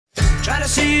to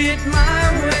see it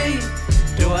my way.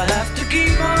 Do I have to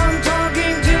keep on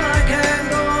talking till I can't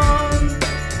go on?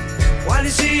 Why do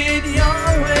you see it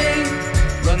your way?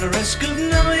 Run the risk of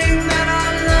knowing that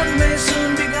our love may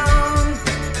soon be gone.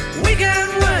 We can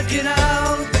work it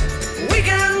out, we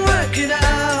can work it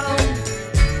out.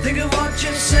 Think of what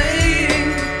you're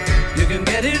saying. You can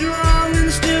get it wrong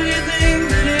and still you think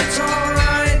that it's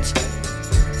alright.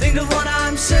 Think of what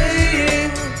I'm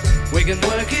saying. We can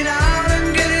work it out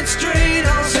and get it straight.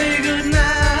 I'll say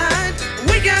goodnight.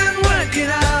 We can work it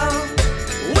out,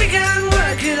 we can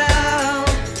work it out.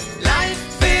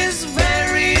 Life is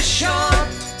very short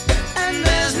and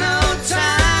there's no time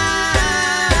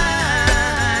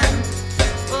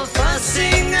for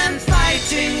fussing and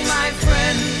fighting, my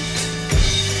friend.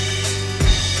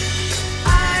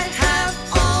 I have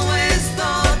always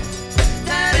thought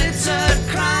that it's a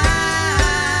crime,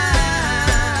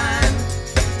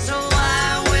 so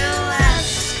I will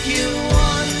ask you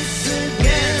once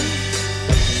again.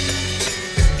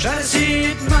 Try to see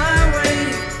it my way.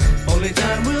 Only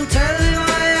time will tell if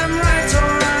I am right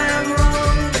or I am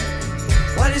wrong.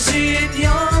 Why do you see it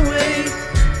your way?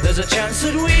 There's a chance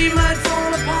that we might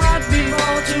fall apart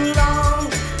before too long.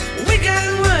 We can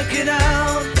work it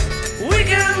out, we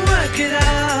can work it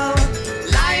out.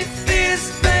 Life is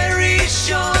very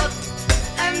short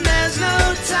and there's no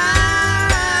time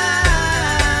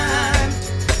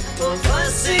for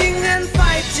fussing and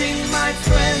fighting, my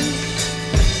friend.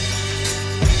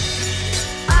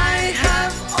 I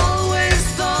have always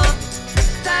thought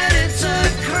that it's a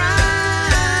crime,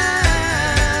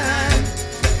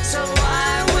 so I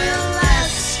will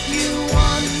ask you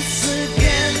once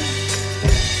again.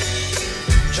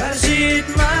 Try to see it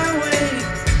my way.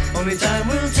 Only time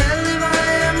will tell if I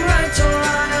am right or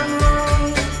I am wrong.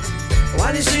 Why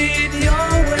do you see it your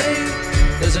way?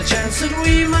 There's a chance that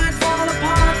we might